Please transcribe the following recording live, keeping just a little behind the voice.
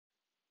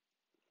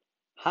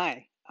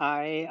Hi,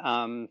 I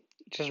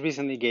just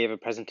recently gave a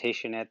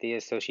presentation at the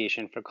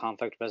Association for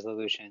Conflict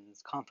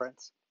Resolutions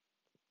conference,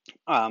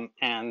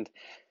 and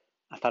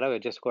I thought I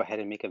would just go ahead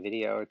and make a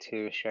video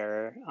to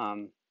share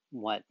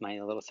what my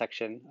little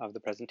section of the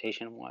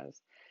presentation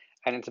was.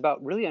 And it's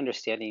about really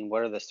understanding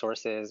what are the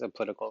sources of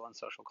political and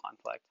social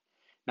conflict.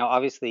 Now,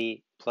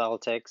 obviously,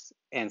 politics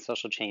and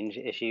social change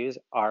issues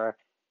are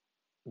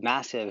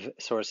massive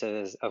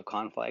sources of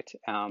conflict.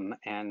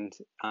 And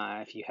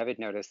if you haven't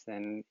noticed,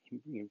 then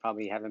you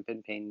probably haven't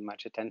been paying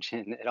much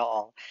attention at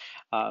all.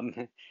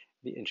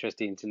 Be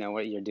interesting to know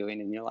what you're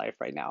doing in your life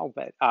right now.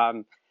 But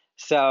I'm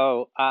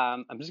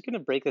just going to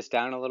break this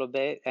down a little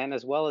bit, and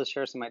as well as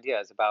share some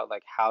ideas about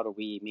like how do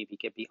we maybe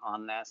get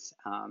beyond this.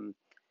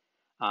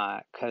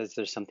 Because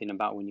there's something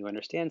about when you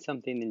understand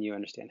something, then you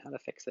understand how to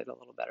fix it a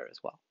little better as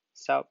well.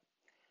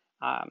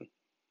 Um,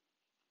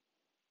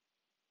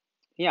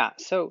 Yeah,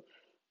 so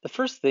the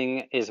first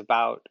thing is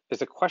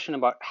a question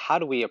about how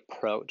do we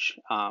approach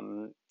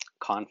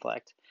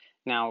conflict.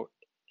 Now,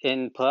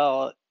 in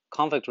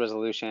conflict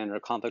resolution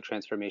or conflict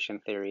transformation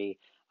theory,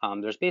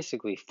 there's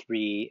basically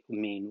three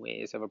main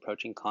ways of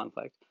approaching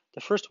conflict.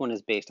 The first one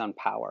is based on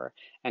power,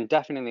 and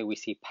definitely we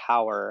see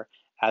power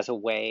as a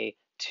way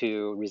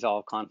to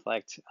resolve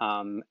conflict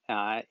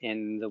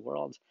in the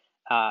world.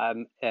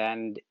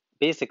 And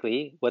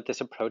basically, what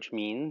this approach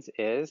means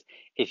is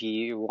if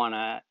you want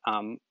to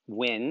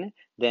win,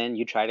 then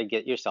you try to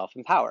get yourself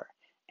in power.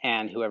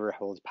 And whoever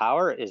holds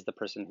power is the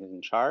person who's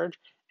in charge.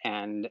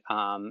 And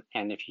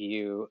if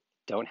you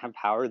don't have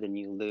power, then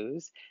you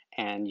lose.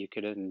 And you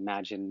could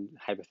imagine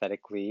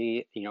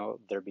hypothetically,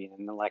 there being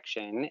an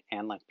election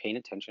and like paying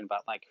attention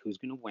about like who's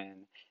going to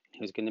win,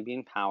 who's going to be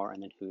in power,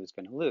 and then who's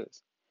going to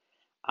lose.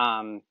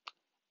 Um,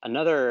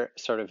 Another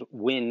sort of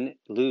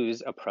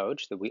win-lose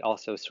approach that we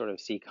also sort of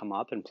see come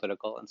up in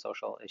political and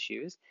social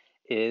issues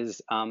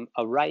is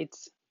a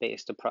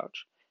rights-based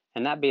approach.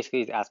 And that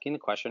basically is asking the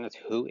question is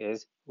who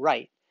is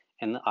right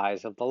in the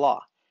eyes of the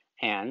law?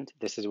 And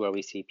this is where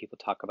we see people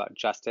talk about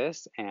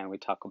justice and we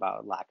talk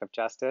about lack of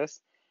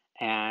justice.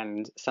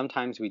 And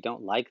sometimes we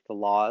don't like the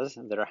laws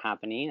that are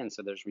happening, and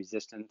so there's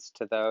resistance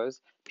to those.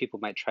 People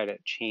might try to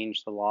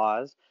change the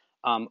laws,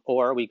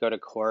 or we go to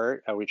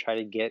court, or we try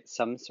to get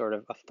some sort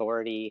of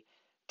authority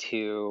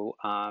to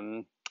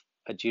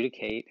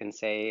adjudicate and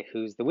say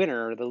who's the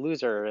winner or the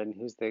loser and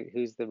who's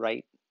the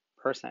right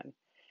person.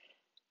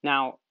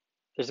 Now,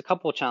 there's a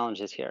couple of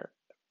challenges here.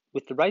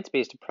 With the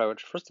rights-based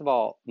approach, first of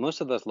all, most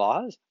of those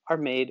laws are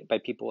made by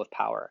people with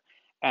power.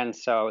 And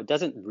so it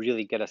doesn't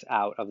really get us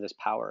out of this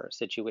power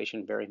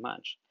situation very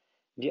much.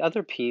 The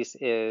other piece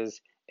is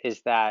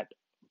that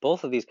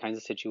both of these kinds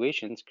of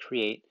situations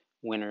create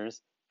winners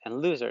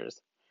and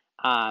losers.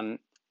 Um,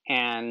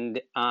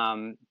 and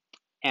um,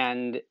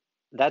 and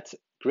that's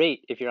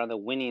great if you're on the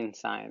winning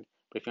side,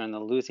 but if you're on the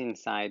losing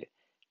side,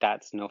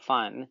 that's no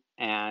fun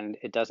and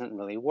it doesn't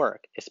really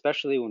work,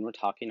 especially when we're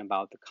talking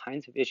about the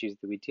kinds of issues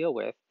that we deal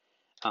with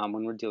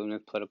when we're dealing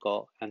with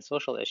political and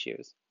social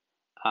issues.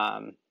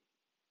 Um,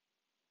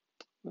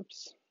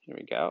 Oops, here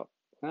we go.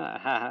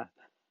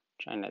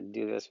 Trying to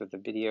do this with the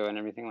video and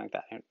everything like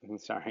that. I'm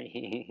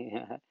sorry.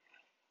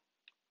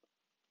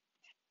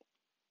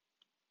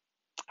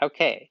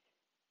 Okay,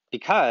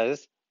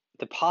 because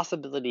the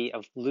possibility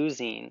of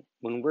losing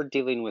when we're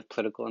dealing with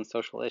political and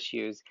social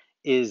issues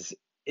is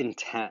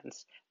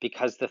intense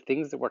because the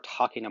things that we're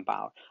talking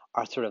about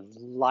are sort of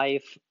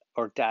life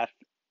or death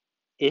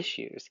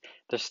issues.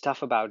 There's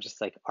stuff about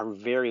just like our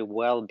very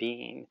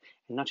well-being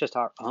and not just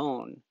our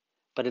own,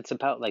 but it's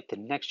about like the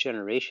next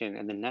generation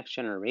and the next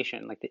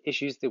generation. Like the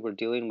issues that we're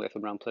dealing with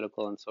around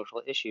political and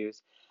social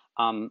issues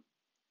um,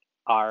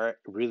 are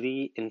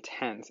really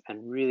intense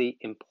and really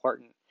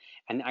important.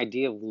 And the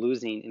idea of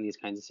losing in these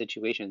kinds of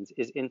situations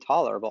is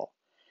intolerable.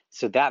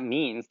 So that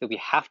means that we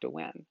have to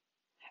win.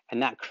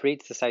 And that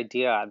creates this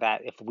idea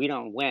that if we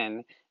don't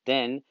win,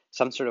 then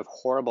some sort of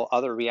horrible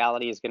other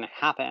reality is going to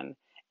happen.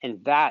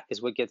 And that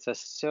is what gets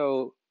us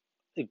so,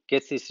 it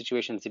gets these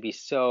situations to be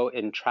so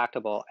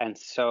intractable and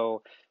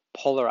so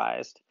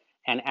polarized.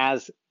 And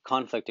as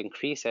conflict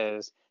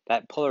increases,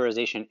 that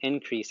polarization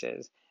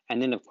increases.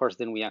 And then, of course,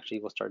 then we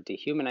actually will start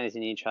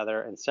dehumanizing each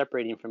other and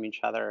separating from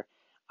each other.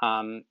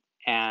 Um,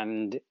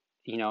 and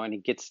and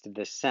it gets to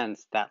this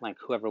sense that like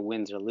whoever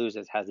wins or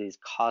loses has these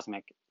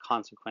cosmic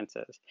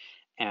consequences.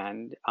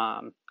 And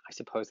I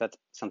suppose that's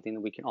something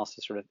that we can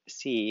also sort of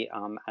see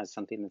as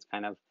something that's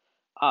kind of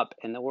up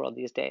in the world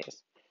these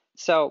days.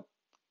 So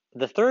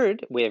the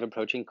third way of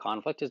approaching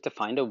conflict is to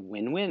find a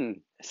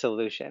win-win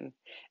solution.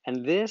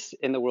 And this,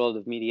 in the world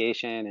of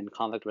mediation and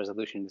conflict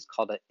resolution, is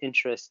called an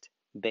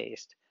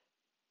interest-based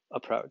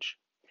approach.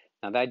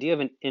 Now, the idea of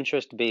an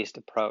interest-based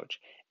approach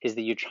is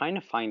that you're trying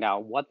to find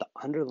out what the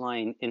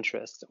underlying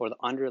interests or the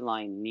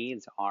underlying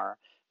needs are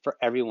for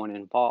everyone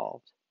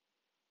involved.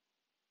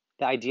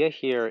 The idea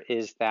here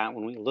is that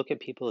when we look at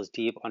people's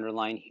deep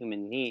underlying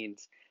human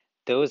needs,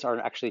 those are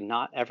actually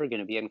not ever going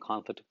to be in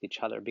conflict with each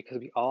other because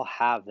we all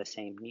have the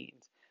same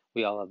needs.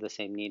 We all have the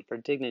same need for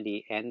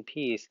dignity and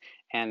peace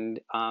and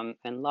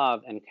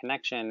love and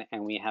connection,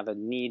 and we have a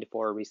need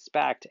for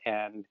respect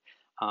and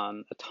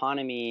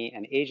autonomy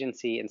and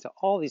agency. And so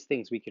all these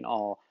things we can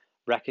all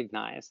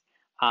recognize.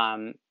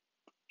 Um,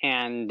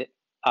 and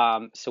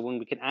so when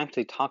we can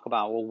actually talk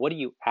about, well, what do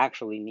you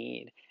actually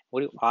need?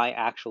 What do I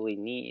actually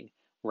need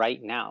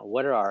right now?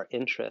 What are our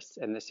interests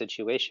in this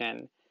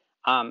situation?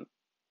 Um,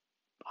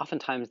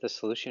 Oftentimes the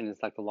solution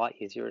is like a lot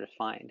easier to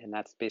find, and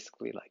that's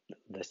basically like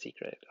the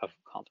secret of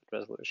conflict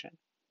resolution.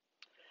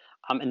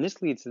 And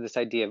this leads to this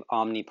idea of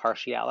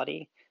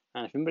omnipartiality.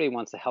 And if anybody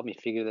wants to help me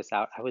figure this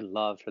out, I would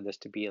love for this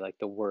to be like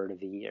the word of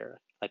the year,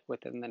 like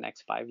within the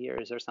next 5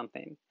 years or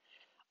something.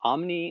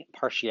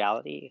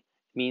 Omnipartiality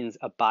means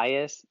a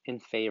bias in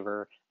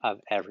favor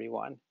of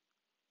everyone.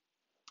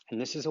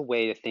 And this is a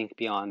way to think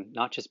beyond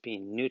not just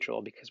being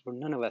neutral, because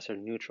none of us are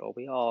neutral.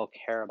 We all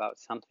care about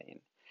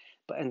something.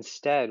 But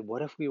instead,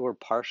 what if we were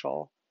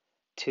partial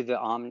to the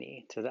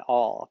omni, to the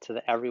all, to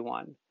the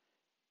everyone?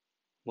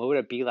 What would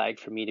it be like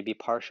for me to be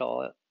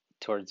partial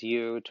towards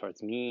you,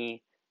 towards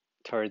me,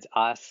 towards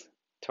us,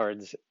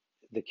 towards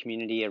the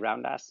community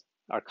around us,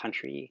 our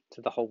country,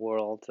 to the whole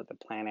world, to the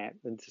planet?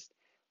 Let's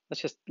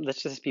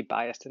just be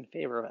biased in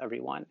favor of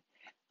everyone.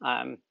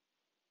 Um,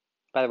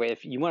 by the way,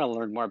 if you want to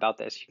learn more about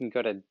this, you can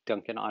go to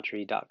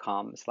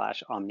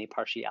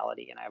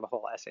duncanautry.com/omnipartiality, and I have a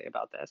whole essay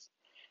about this.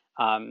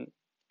 Um,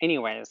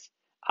 anyways,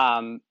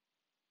 um,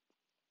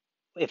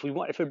 if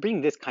we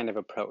bring this kind of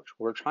approach,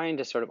 we're trying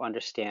to sort of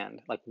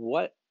understand like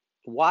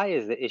why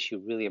is the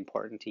issue really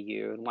important to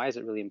you and why is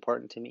it really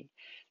important to me?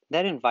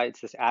 That invites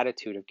this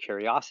attitude of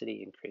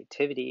curiosity and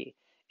creativity,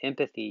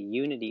 empathy,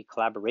 unity,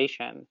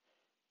 collaboration,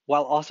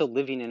 while also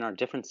living in our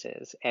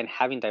differences and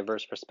having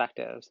diverse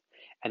perspectives.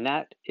 And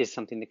that is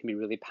something that can be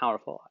really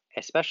powerful,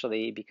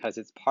 especially because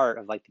it's part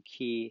of like the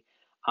key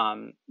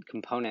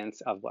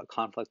components of what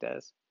conflict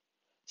is.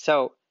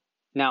 So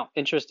now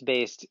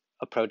interest-based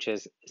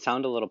approaches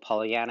sound a little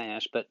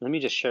Pollyanna-ish, but let me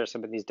just share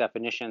some of these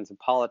definitions of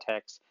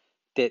politics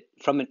that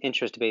from an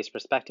interest-based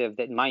perspective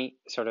that might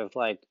sort of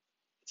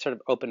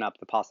open up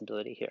the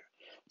possibility here.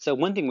 So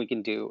one thing we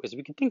can do is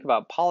we can think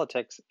about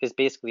politics as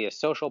basically a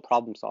social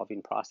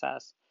problem-solving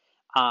process.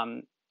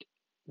 Um,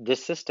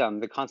 this system,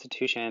 the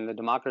Constitution, the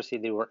democracy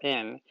that we're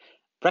in,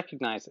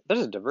 recognize that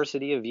there's a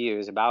diversity of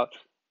views about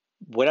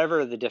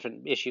whatever the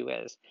different issue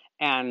is.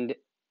 And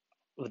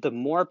the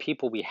more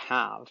people we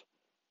have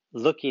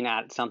looking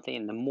at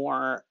something, the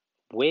more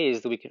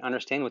ways that we can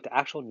understand what the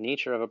actual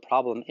nature of a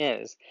problem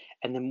is,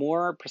 and the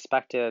more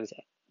perspectives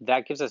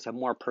that gives us a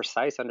more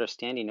precise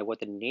understanding of what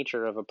the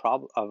nature of a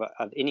problem of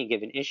any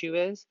given issue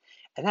is,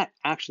 and that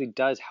actually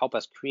does help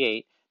us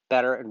create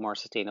better and more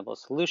sustainable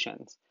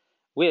solutions,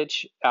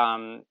 which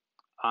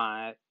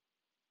uh,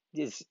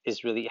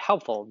 is really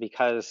helpful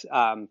because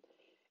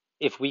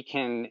if we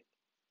can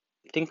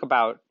think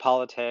about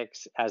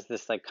politics as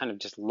this like kind of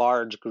just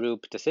large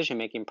group decision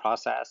making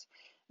process,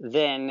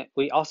 then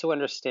we also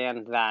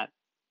understand that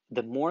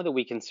the more that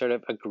we can sort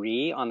of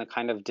agree on the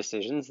kind of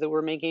decisions that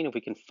we're making, if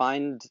we can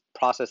find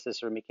processes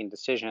for making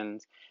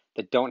decisions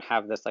that don't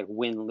have this like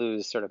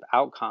win-lose sort of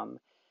outcome,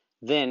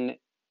 then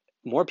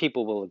more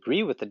people will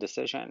agree with the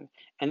decision.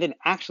 And then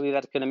actually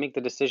that's going to make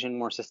the decision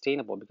more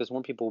sustainable because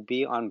more people will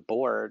be on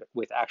board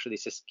with actually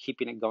just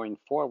keeping it going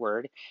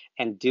forward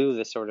and do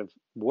the sort of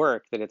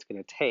work that it's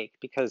going to take.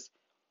 Because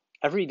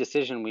every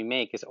decision we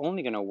make is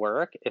only going to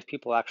work if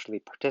people actually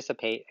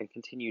participate and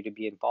continue to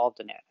be involved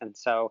in it. And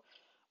so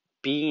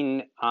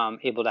being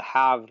able to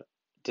have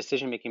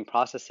decision-making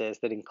processes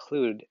that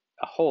include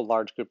a whole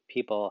large group of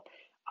people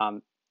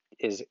um,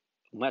 is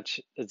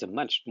is a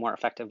much more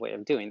effective way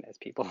of doing this,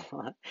 people.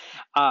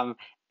 um,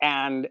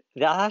 and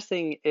the last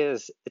thing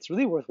is it's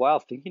really worthwhile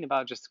thinking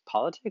about just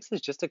politics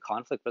as just a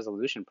conflict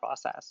resolution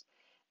process.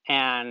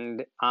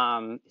 And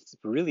it's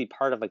really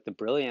part of like the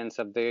brilliance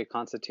of the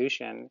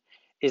Constitution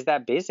is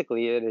that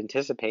basically it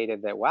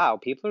anticipated that, wow,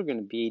 people are going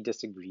to be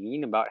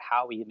disagreeing about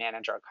how we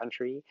manage our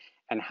country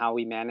and how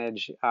we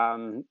manage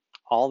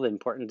all the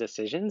important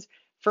decisions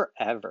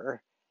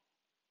forever.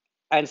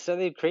 And so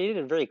they created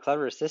a very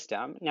clever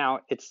system.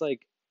 Now, it's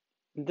like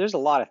there's a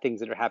lot of things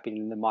that are happening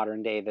in the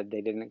modern day that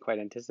they didn't quite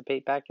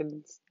anticipate back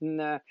in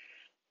the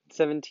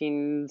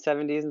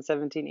 1770s and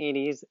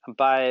 1780s,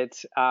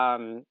 but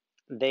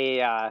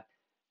they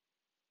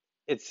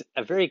it's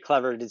a very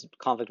clever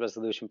conflict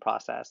resolution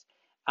process.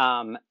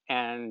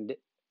 And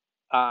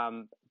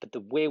but the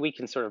way we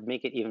can sort of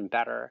make it even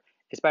better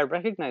is by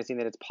recognizing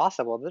that it's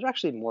possible. There's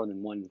actually more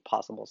than one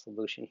possible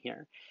solution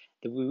here.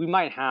 That we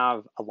might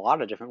have a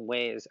lot of different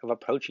ways of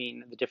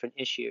approaching the different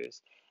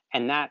issues.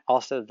 And that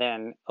also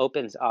then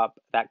opens up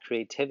that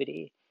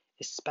creativity,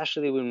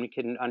 especially when we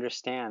can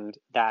understand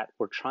that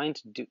we're trying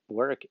to do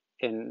work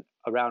in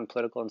around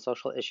political and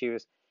social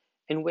issues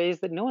in ways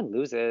that no one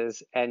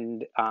loses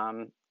and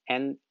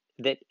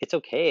that it's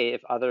okay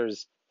if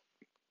others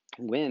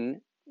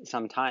win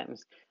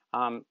sometimes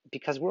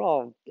because we're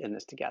all in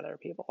this together,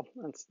 people.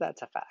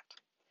 That's a fact.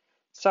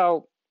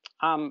 So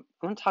I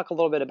want to talk a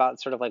little bit about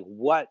sort of like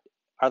what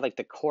are like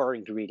the core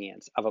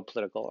ingredients of a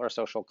political or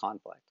social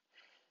conflict.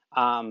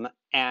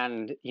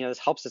 And this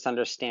helps us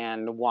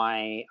understand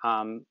why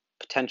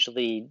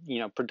potentially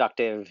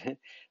productive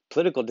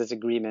political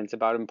disagreements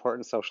about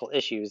important social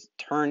issues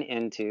turn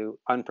into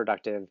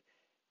unproductive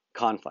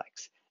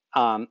conflicts.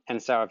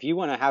 And so if you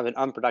want to have an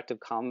unproductive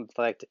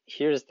conflict,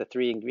 here's the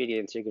three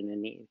ingredients you're going to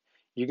need.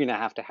 You're going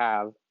to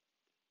have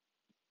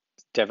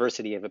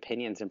diversity of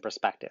opinions and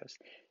perspectives.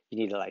 You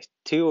need like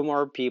two or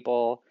more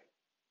people,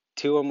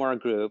 two or more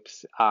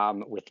groups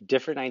with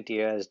different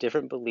ideas,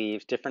 different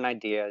beliefs, different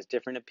ideas,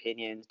 different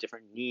opinions,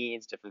 different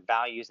needs, different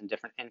values, and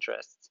different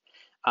interests,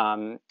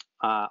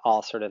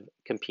 all sort of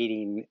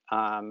competing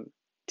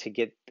to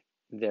get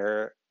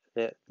their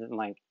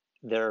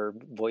their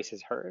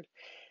voices heard.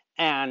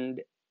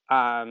 And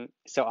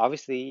so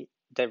obviously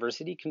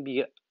diversity can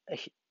be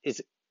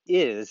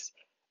is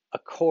a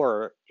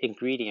core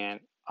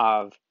ingredient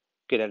of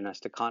good and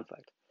honest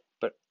conflict.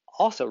 But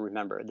also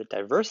remember that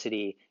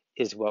diversity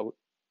is what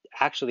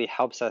actually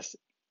helps us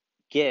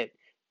get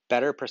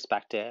better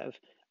perspective,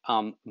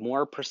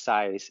 more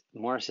precise,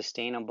 more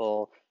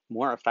sustainable,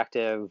 more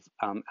effective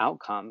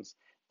outcomes.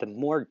 The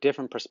more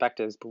different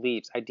perspectives,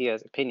 beliefs,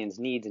 ideas, opinions,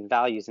 needs, and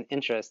values and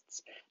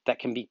interests that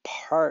can be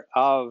part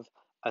of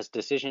a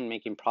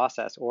decision-making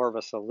process or of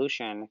a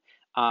solution,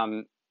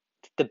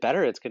 the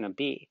better it's going to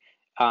be.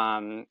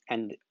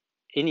 And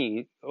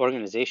any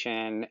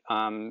organization,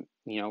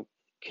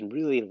 can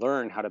really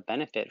learn how to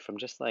benefit from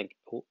just like,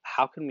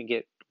 how can we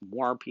get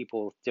more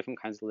people with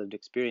different kinds of lived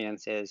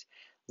experiences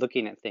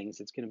looking at things?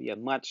 It's going to be a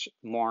much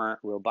more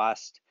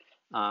robust,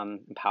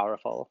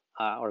 powerful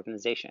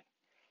organization.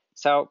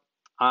 So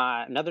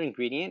another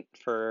ingredient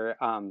for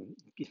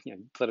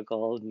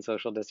political and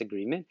social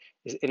disagreement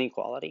is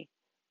inequality,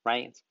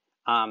 right?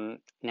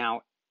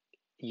 Now,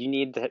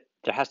 there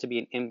has to be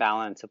an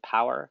imbalance of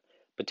power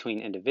between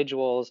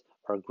individuals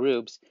or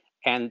groups,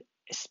 and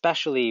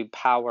especially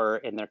power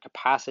in their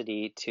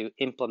capacity to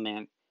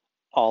implement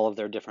all of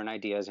their different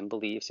ideas and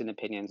beliefs and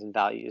opinions and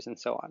values and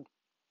so on.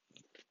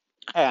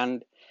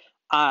 And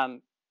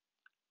um,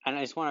 and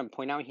I just want to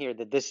point out here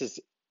that this is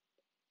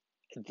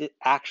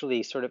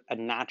actually sort of a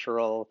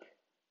natural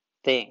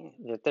thing,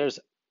 that there's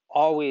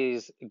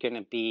always going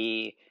to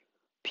be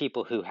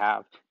people who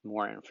have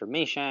more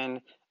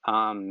information,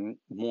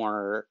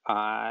 more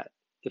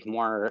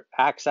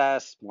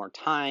access, more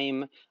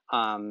time,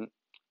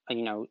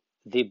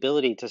 the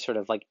ability to sort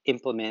of like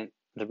implement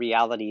the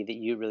reality that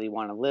you really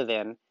want to live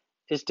in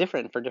is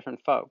different for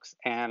different folks.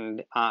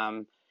 And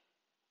I'll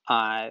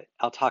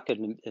talk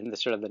in the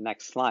sort of the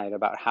next slide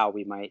about how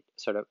we might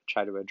sort of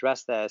try to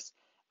address this.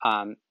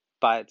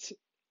 But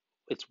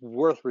it's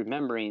worth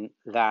remembering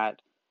that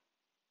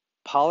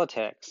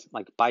politics,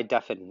 like by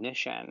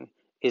definition,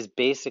 is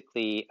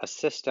basically a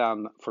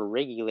system for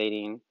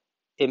regulating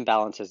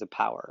imbalances of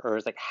power, or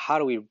it's like, how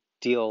do we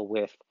deal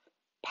with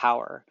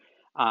power?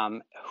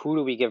 Who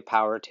do we give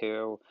power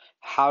to?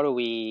 How do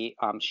we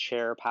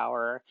share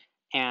power?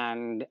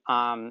 And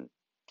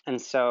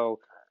so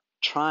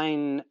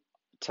trying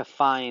to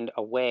find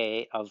a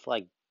way of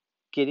like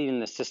getting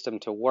the system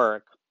to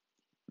work,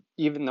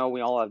 even though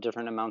we all have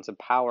different amounts of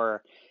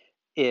power,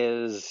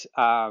 is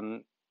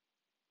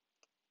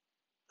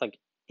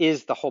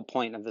is the whole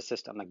point of the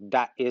system. Like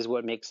that is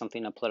what makes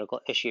something a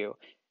political issue,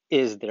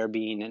 is there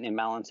being an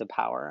imbalance of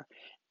power.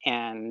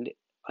 And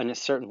in a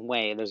certain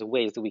way, there's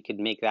ways that we could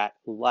make that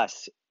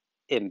less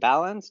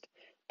imbalanced,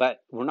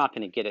 but we're not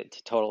going to get it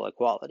to total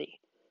equality.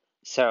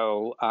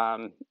 So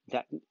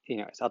that,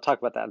 I'll talk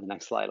about that in the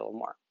next slide a little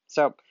more.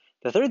 So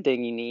the third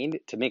thing you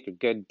need to make a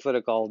good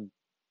political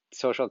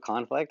social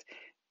conflict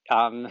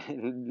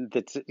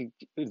that's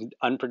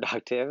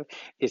unproductive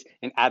is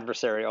an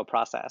adversarial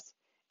process.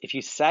 If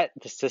you set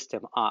the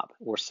system up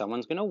where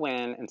someone's going to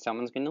win and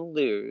someone's going to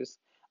lose,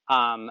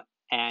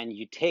 and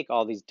you take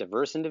all these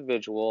diverse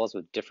individuals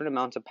with different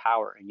amounts of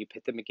power and you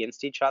pit them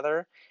against each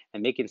other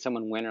and making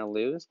someone win or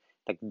lose,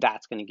 like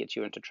that's going to get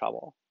you into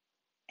trouble.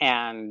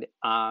 And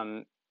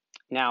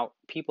now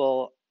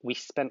we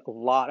spend a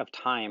lot of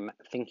time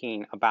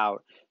thinking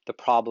about the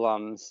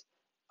problems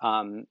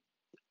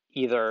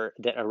either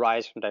that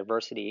arise from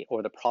diversity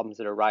or the problems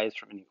that arise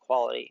from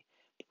inequality.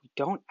 We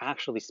don't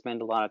actually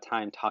spend a lot of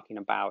time talking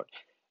about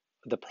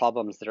the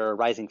problems that are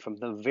arising from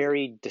the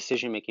very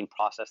decision-making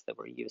process that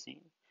we're using.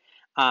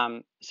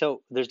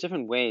 So there's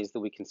different ways that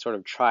we can sort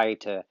of try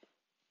to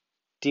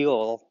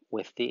deal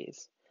with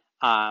these.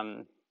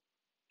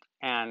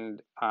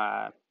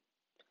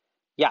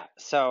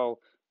 So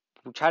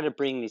we try to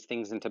bring these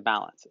things into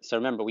balance. So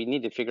remember, we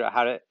need to figure out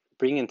how to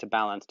bring into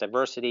balance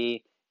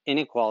diversity,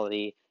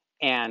 inequality,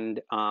 and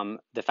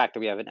the fact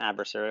that we have an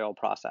adversarial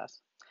process.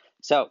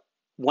 So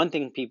one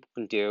thing people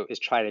can do is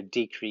try to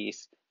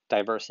decrease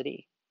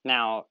diversity.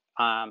 Now,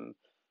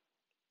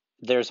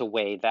 there's a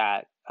way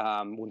that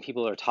when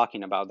people are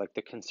talking about like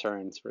the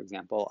concerns, for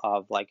example,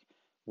 of like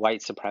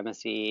white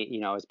supremacy,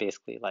 is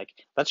basically like,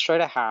 let's try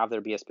to have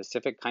there be a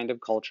specific kind of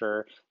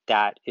culture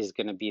that is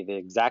going to be the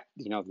exact,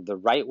 the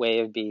right way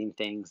of being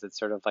things. That's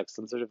sort of like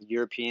some sort of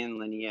European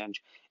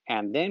lineage,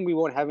 and then we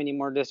won't have any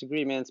more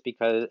disagreements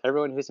because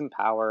everyone who's in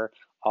power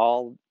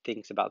all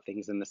thinks about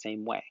things in the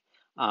same way.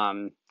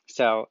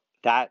 So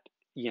that,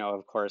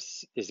 of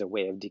course, is a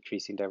way of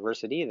decreasing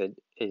diversity that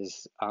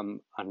is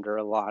under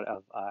a lot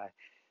of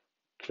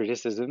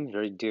criticism,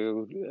 very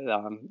due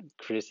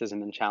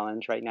criticism and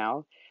challenge right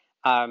now.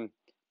 Um,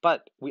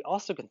 but we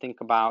also can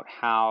think about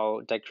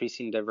how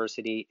decreasing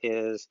diversity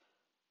is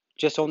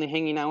just only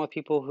hanging out with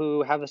people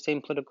who have the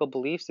same political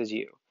beliefs as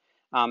you.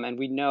 And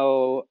we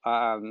know,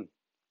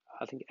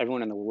 I think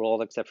everyone in the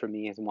world except for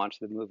me has watched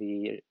the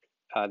movie,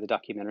 the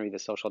documentary, The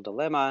Social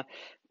Dilemma.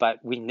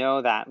 But we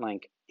know that,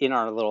 like, in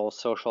our little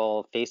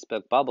social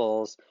Facebook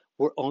bubbles,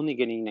 we're only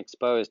getting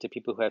exposed to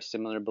people who have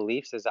similar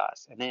beliefs as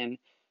us.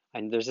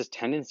 And there's this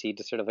tendency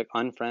to sort of like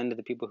unfriend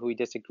the people who we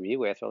disagree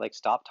with, or like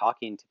stop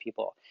talking to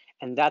people.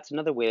 And that's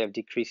another way of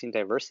decreasing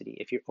diversity.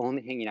 If you're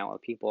only hanging out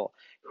with people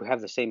who have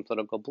the same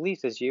political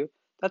beliefs as you,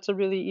 that's a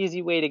really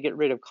easy way to get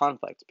rid of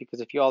conflict, because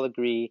if you all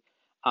agree,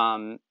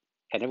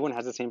 and everyone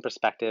has the same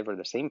perspective or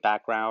the same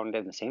background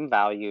and the same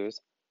values,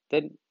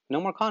 then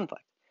no more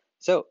conflict.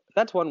 So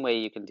that's one way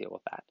you can deal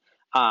with that.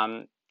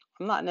 I'm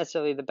not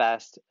necessarily the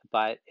best,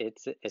 but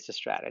it's a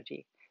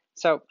strategy.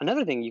 So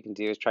another thing you can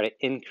do is try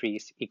to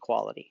increase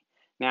equality.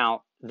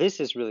 Now, this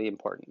is really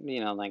important.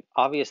 Like,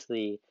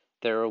 obviously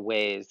there are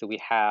ways that we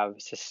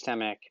have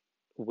systemic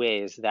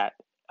ways that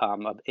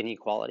of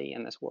inequality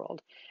in this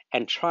world,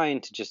 and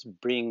trying to just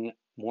bring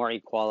more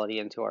equality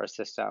into our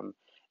system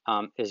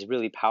is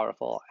really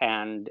powerful.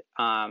 And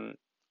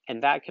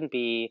that can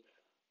be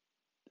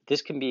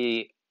this can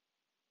be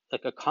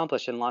like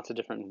accomplished in lots of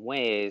different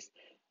ways.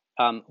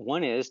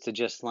 One is to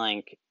just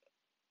like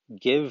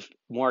give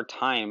more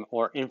time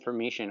or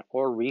information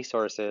or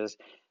resources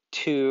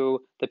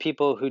to the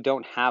people who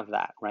don't have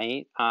that,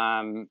 right?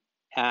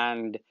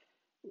 And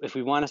if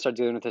we want to start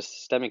dealing with the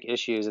systemic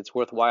issues, it's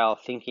worthwhile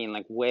thinking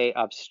like way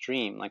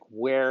upstream, like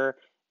where,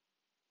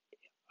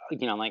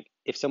 like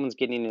if someone's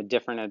getting a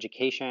different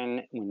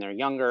education when they're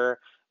younger,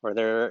 or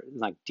they're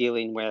like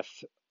dealing with,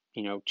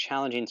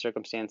 challenging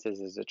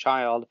circumstances as a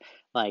child,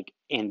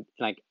 and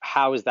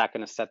how is that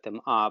going to set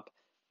them up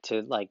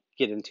to like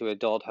get into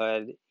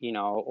adulthood,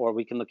 or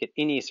we can look at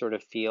any sort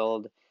of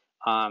field.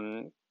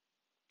 Um,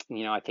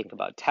 I think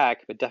about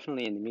tech, but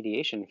definitely in the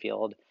mediation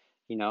field,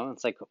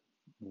 it's like,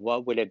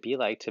 what would it be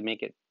like to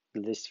make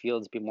this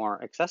fields be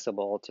more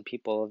accessible to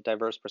people of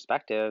diverse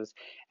perspectives,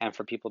 and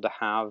for people to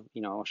have,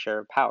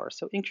 shared power.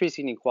 So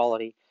increasing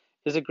equality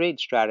is a great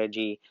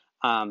strategy,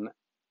 um,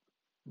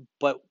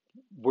 but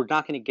we're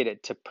not going to get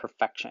it to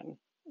perfection,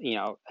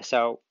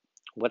 So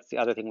what's the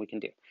other thing we can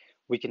do?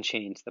 We can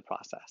change the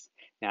process.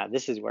 Now,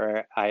 this is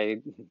where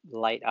I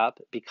light up,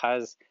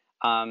 because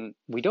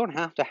we don't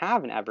have to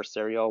have an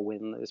adversarial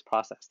win-lose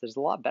process. There's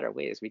a lot better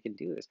ways we can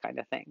do this kind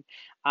of thing.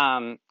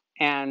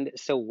 And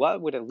so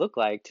what would it look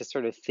like to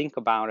sort of think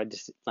about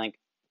like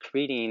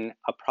creating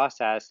a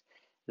process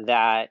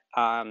that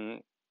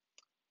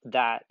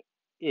that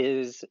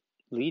is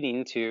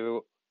leading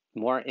to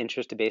more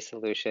interest-based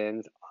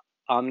solutions,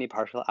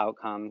 omnipartial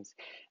outcomes,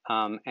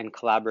 and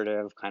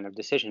collaborative kind of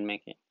decision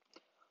making.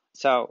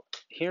 So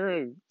here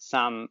are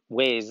some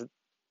ways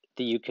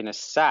that you can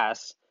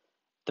assess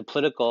the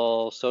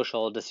political,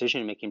 social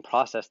decision-making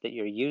process that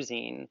you're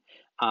using,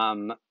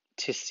 to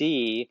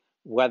see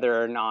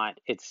whether or not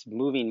it's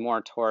moving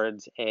more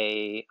towards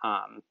a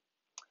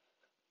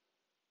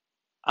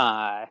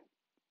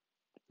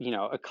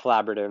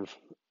collaborative,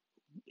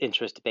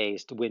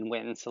 interest-based,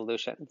 win-win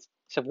solutions.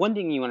 So one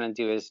thing you want to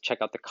do is check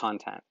out the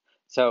content.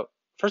 So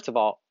first of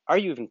all, are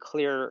you even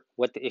clear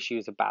what the issue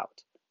is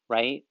about,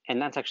 right?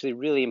 And that's actually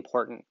really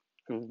important.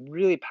 A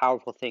really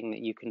powerful thing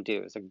that you can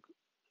do is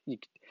you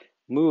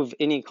move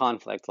any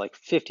conflict like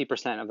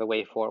 50% of the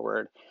way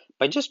forward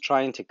by just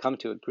trying to come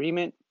to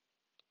agreement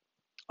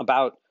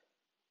about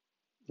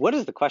what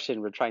is the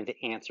question we're trying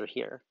to answer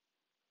here.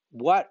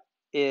 What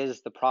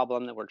is the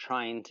problem that we're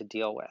trying to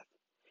deal with?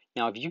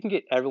 Now, if you can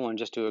get everyone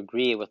just to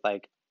agree with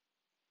like,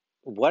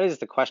 what is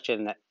the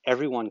question that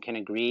everyone can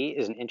agree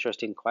is an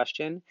interesting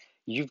question,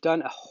 you've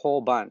done a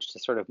whole bunch to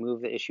sort of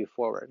move the issue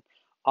forward.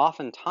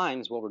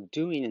 Oftentimes, what we're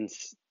doing and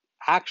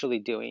actually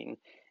doing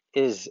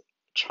is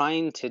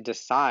trying to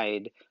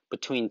decide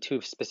between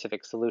two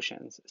specific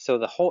solutions. So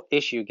the whole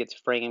issue gets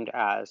framed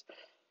as,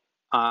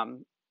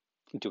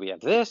 do we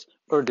have this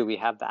or do we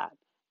have that?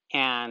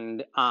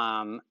 And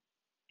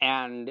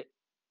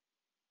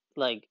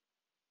like,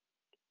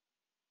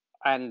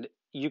 and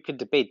you could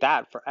debate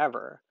that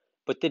forever.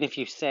 But then if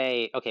you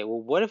say, okay,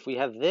 well, what if we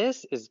have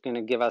this is going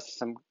to give us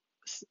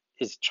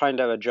is trying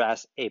to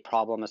address a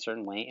problem a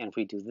certain way, and if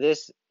we do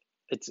this,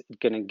 it's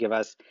going to give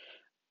us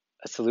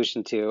a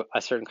solution to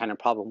a certain kind of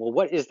problem. Well,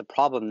 what is the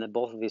problem that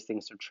both of these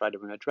things are trying to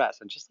address?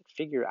 And just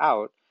figure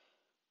out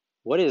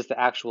what is the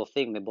actual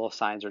thing that both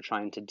sides are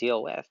trying to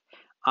deal with.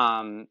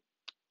 Um,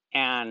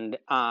 and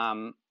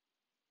um,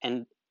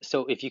 and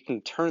so if you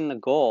can turn the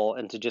goal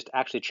into just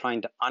actually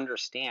trying to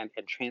understand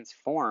and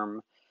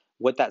transform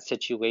what that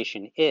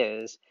situation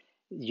is,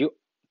 you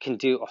can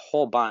do a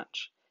whole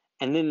bunch.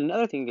 And then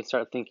another thing you can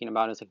start thinking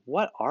about is like,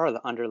 what are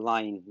the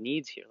underlying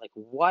needs here? Like,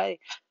 why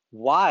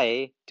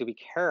do we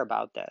care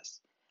about this?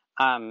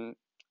 Um,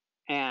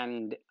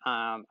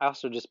 I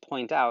also just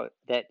point out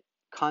that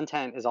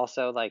content is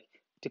also like,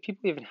 do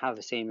people even have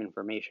the same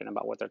information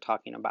about what they're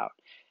talking about?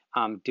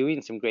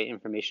 Doing some great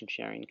information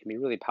sharing can be a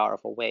really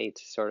powerful way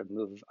to sort of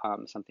move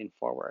something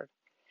forward.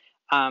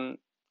 Um,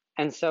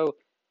 and so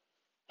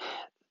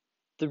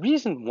the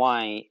reason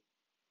why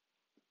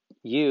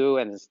you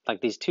and like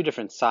these two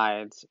different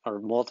sides or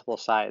multiple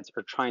sides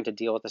are trying to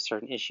deal with a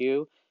certain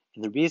issue,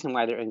 and the reason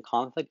why they're in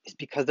conflict is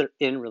because they're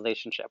in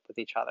relationship with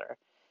each other.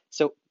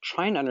 So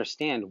trying to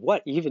understand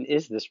what even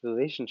is this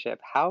relationship?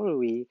 How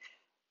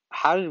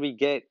did we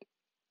get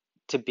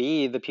to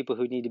be the people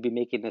who need to be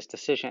making this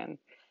decision?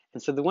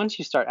 And so the once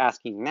you start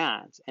asking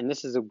that, and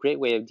this is a great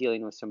way of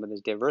dealing with some of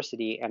this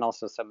diversity and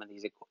also some of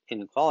these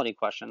inequality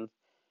questions,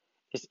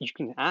 is you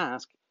can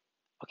ask,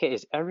 okay,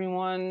 is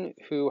everyone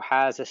who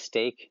has a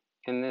stake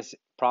in this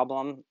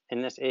problem,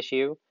 in this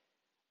issue,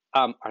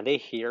 are they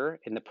here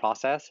in the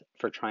process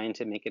for trying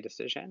to make a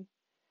decision?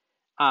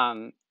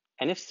 Um,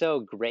 and if so,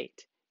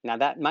 great. Now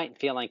that might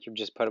feel like you've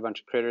just put a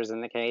bunch of critters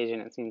in the cage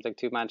and it seems like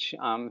too much,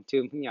 like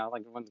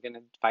everyone's going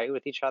to fight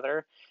with each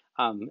other.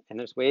 And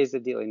there's ways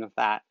of dealing with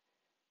that.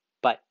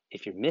 But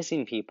if you're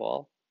missing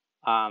people,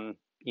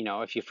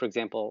 if you, for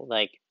example,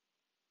 like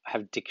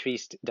have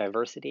decreased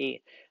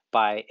diversity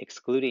by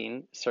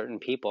excluding certain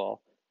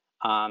people,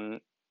 um,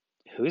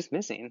 who's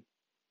missing?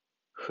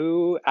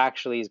 Who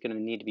actually is going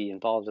to need to be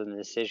involved in the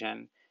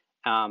decision?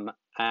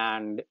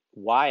 And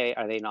why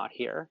are they not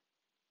here?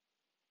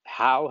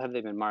 How have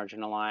they been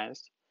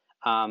marginalized?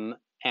 Um,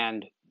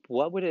 and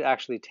what would it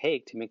actually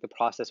take to make the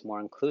process more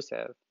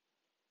inclusive?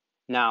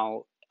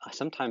 Now,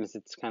 sometimes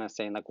it's kind of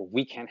saying like, well,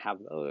 we can't have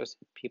those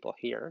people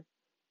here.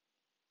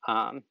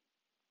 Um,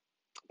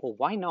 well,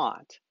 why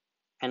not?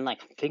 And like,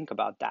 think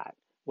about that.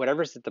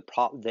 Whatever's at the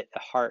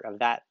heart of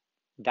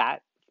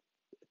that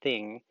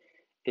thing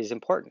is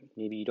important.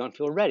 Maybe you don't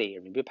feel ready,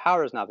 or maybe your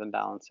power has not been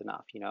balanced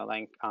enough.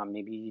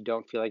 Maybe you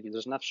don't feel like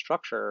there's enough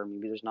structure, or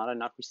maybe there's not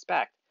enough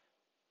respect.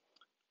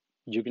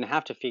 You're gonna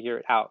have to figure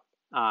it out.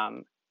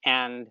 Um,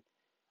 and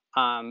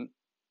um,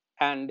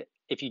 and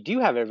if you do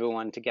have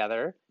everyone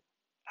together,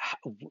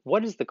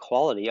 what is the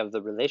quality of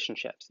the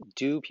relationships?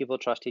 Do people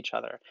trust each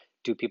other?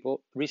 Do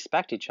people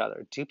respect each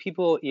other? Do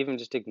people even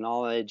just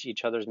acknowledge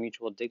each other's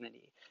mutual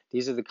dignity?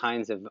 These are the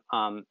kinds of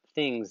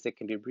things that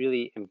can be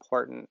really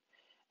important.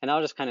 And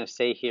I'll just kind of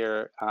say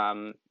here,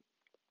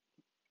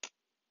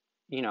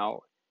 you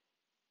know,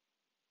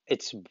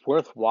 it's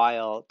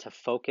worthwhile to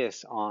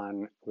focus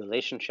on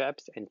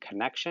relationships and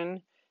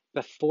connection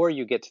before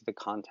you get to the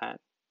content.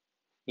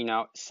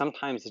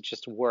 Sometimes it's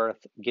just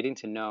worth getting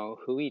to know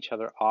who each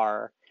other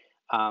are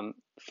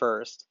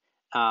first,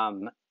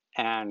 um,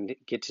 and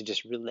get to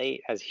just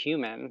relate as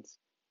humans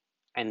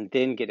and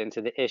then get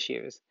into the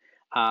issues.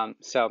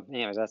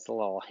 Anyways, that's a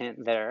little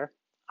hint there.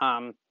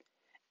 Um,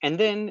 and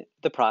then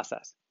the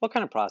process. What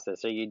kind of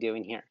process are you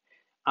doing here?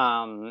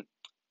 Um,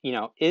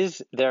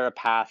 is there a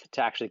path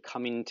to actually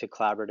coming to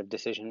collaborative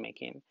decision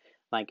making?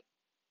 Like,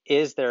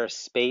 is there a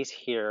space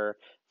here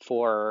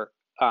for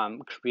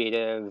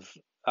creative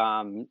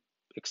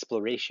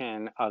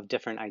exploration of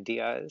different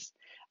ideas?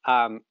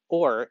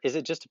 Or is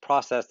it just a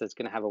process that's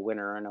going to have a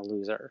winner and a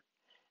loser?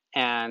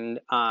 And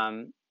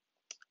um,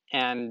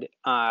 and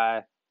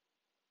uh,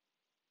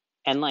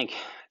 and like,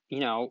 you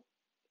know,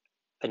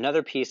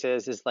 another piece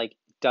is like,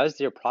 does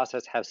your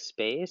process have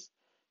space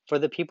for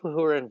the people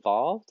who are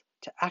involved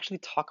to actually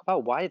talk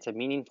about why it's a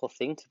meaningful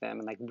thing to them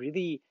and like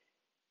really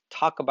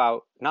talk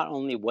about not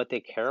only what they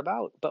care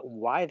about, but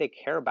why they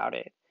care about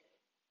it?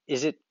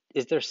 Is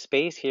there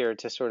space here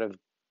to sort of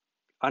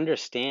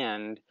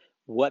understand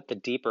what the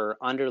deeper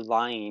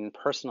underlying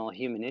personal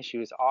human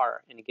issues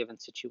are in a given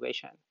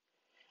situation?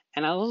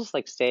 And I'll just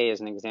like say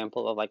as an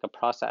example of like a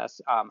process.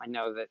 I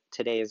know that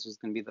today is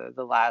just going to be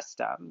the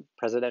last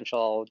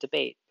presidential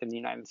debate in the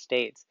United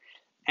States,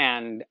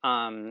 and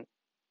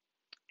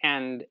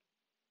and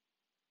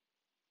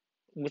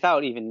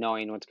without even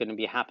knowing what's going to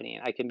be happening,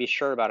 I can be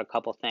sure about a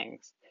couple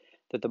things.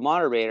 That the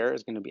moderator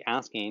is going to be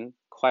asking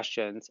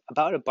questions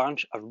about a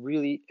bunch of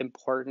really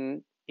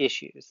important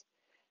issues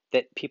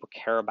that people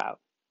care about,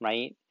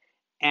 right?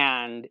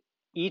 And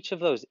each of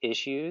those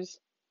issues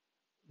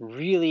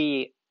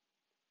really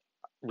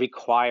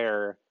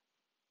require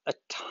a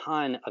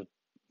ton of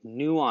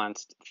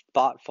nuanced,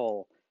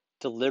 thoughtful,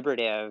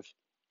 deliberative,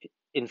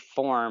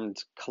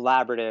 informed,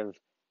 collaborative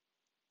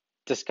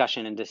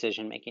discussion and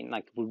decision making.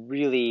 Like,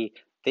 really,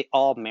 they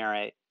all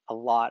merit a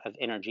lot of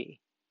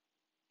energy.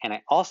 And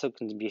I also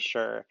can be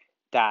sure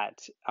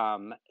that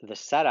the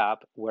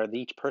setup where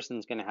each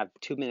person's going to have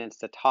 2 minutes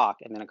to talk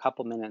and then a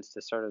couple minutes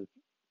to sort of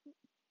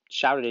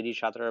shout at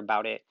each other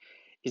about it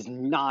is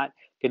not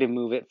going to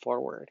move it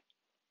forward,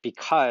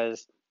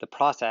 because the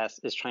process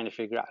is trying to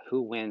figure out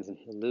who wins and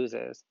who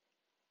loses.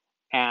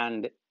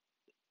 And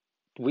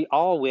we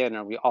all win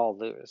or we all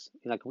lose.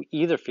 Like, we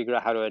either figure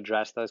out how to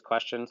address those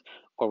questions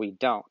or we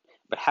don't.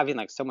 But having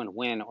like someone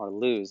win or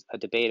lose a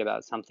debate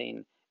about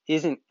something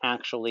isn't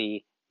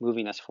actually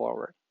moving us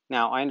forward.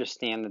 Now, I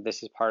understand that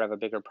this is part of a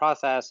bigger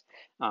process,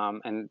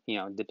 and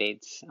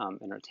debates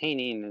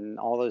entertaining and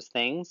all those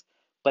things,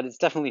 but it's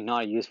definitely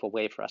not a useful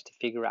way for us to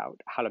figure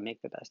out how to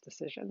make the best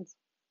decisions.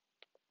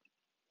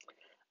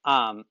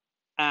 Um,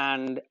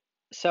 and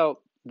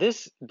so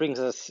this brings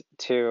us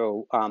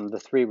to the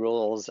 3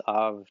 rules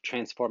of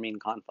transforming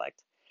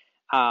conflict.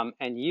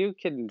 And you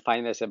can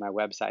find this at my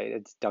website.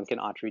 It's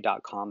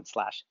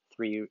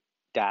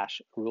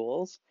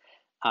duncanautry.com/3-rules.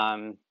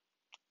 Um,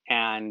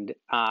 and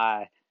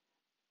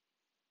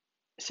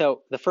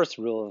So the first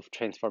rule of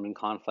transforming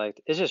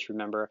conflict is just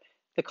remember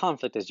the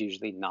conflict is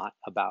usually not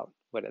about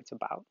what it's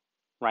about,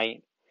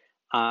 right?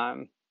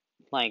 Um,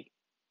 like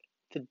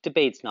the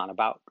debate's not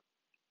about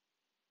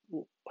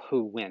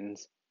who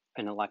wins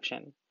an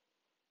election.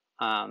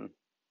 Um,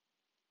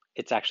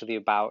 it's actually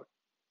about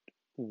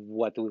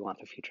what do we want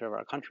the future of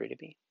our country to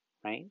be,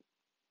 right?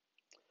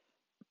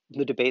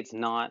 The debate's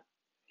not,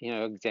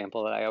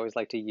 example that I always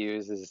like to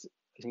use is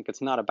I think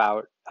it's not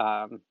about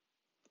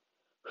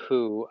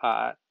who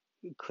like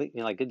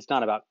it's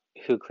not about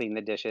who cleaned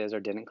the dishes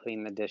or didn't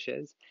clean the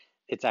dishes.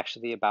 It's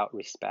actually about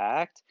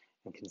respect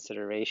and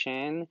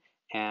consideration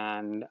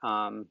and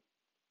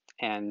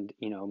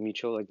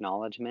mutual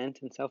acknowledgement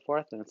and so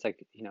forth. And it's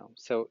like,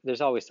 so there's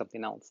always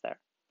something else there.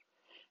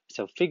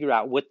 So figure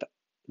out what the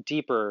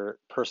deeper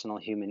personal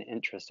human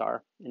interests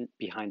are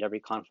behind every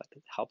conflict.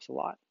 It helps a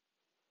lot.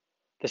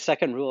 The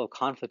second rule of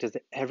conflict is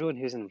that everyone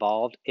who's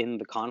involved in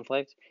the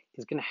conflict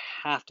is going to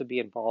have to be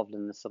involved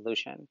in the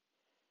solution.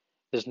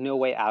 There's no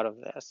way out of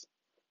this.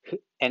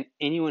 And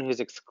anyone who's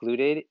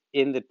excluded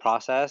in the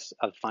process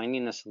of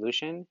finding a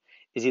solution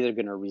is either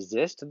going to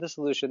resist the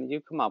solution that you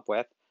come up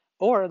with,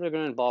 or they're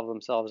going to involve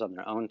themselves on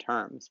their own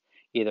terms,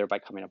 either by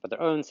coming up with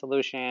their own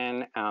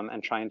solution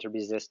and trying to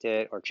resist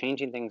it or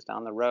changing things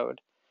down the road.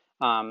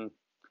 And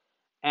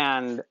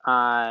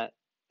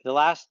the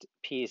last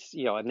piece,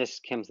 and this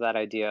comes to that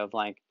idea of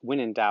like, when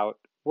in doubt,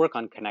 work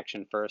on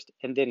connection first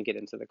and then get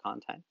into the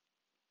content.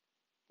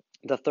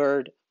 The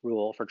third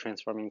rule for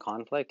transforming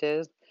conflict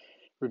is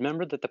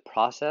remember that the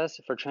process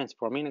for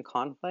transforming a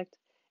conflict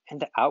and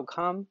the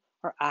outcome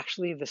are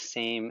actually the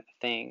same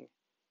thing.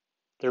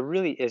 There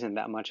really isn't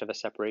that much of a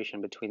separation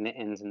between the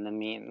ends and the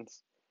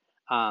means.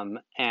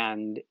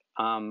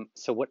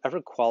 So whatever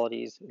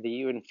qualities that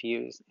you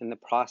infuse in the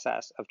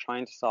process of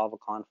trying to solve a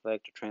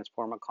conflict or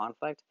transform a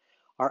conflict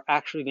are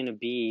actually going to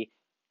be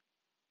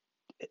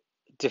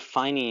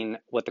defining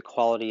what the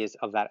quality is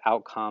of that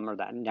outcome or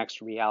that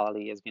next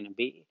reality is going to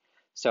be.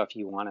 So if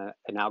you want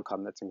an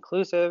outcome that's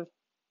inclusive,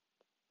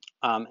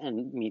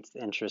 and meets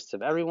the interests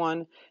of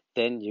everyone,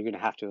 then you're going to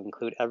have to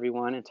include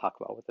everyone and talk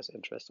about what those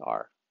interests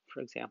are,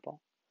 for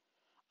example.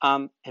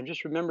 And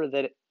just remember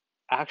that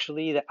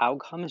actually the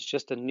outcome is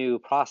just a new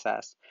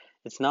process.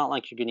 It's not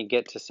like you're going to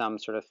get to some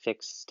sort of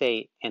fixed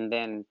state and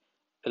then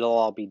it'll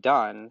all be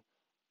done.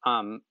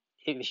 Even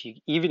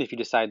if you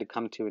decide to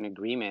come to an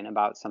agreement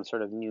about some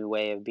sort of new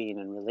way of being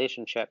in a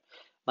relationship,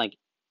 like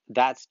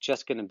that's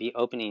just going to be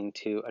opening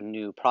to a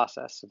new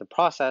process. So the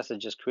process is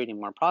just creating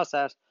more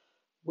process,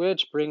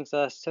 which brings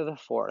us to the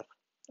fourth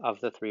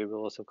of the 3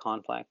 rules of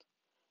conflict.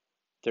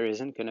 There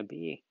isn't going to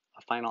be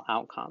a final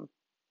outcome,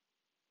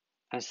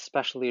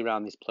 especially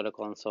around these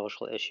political and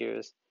social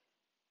issues.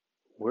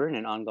 We're in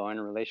an ongoing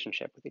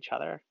relationship with each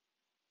other.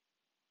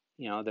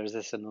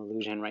 There's an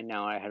illusion right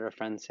now. I had a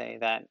friend say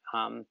that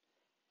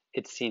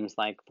it seems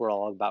like we're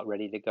all about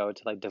ready to go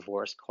to like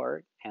divorce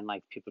court and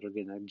like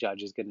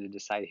judge is going to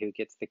decide who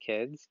gets the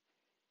kids,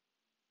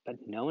 but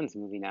no one's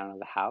moving out of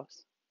the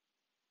house.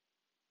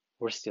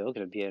 We're still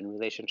going to be in a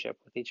relationship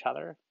with each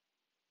other.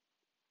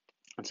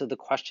 And so the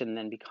question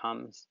then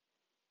becomes,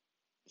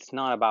 it's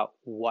not about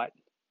what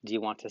do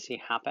you want to see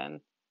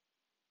happen.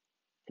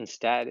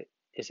 Instead,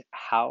 is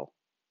how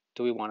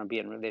do we want to be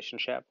in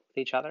relationship with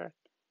each other?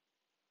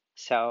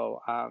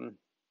 So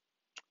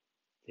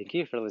thank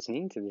you for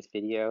listening to this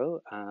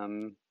video.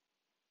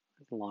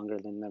 It's longer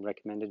than the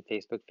recommended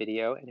Facebook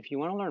video. And if you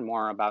want to learn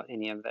more about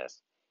any of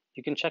this,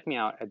 you can check me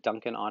out at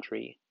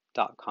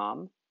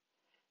duncanautry.com.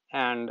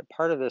 And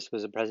part of this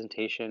was a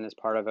presentation as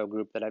part of a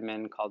group that I'm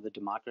in called the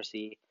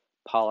Democracy,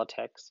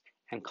 Politics,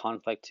 and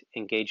Conflict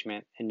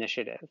Engagement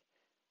Initiative,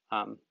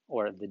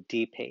 or the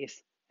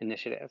DPACE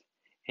initiative.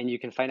 And you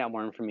can find out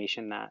more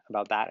information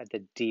about that at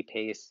the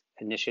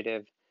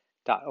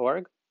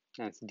dpaceinitiative.org.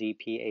 That's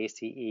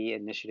DPACE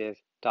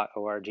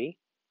initiative.org.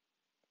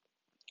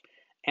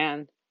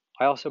 And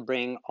I also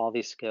bring all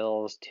these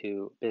skills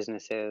to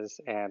businesses,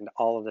 and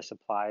all of this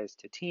applies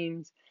to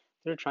teams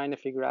that are trying to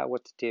figure out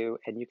what to do.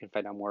 And you can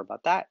find out more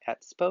about that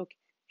at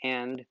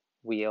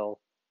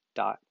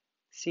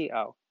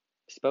spokeandwheel.co.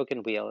 Spoke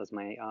and Wheel is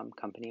my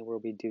company where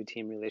we do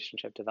team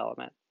relationship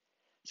development.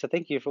 So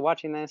thank you for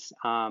watching this,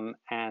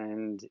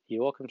 and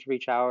you're welcome to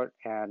reach out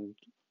and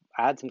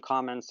add some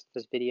comments to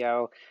this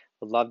video.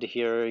 Would love to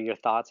hear your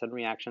thoughts and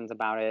reactions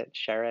about it.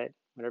 Share it,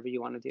 whatever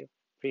you want to do.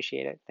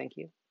 Appreciate it. Thank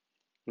you.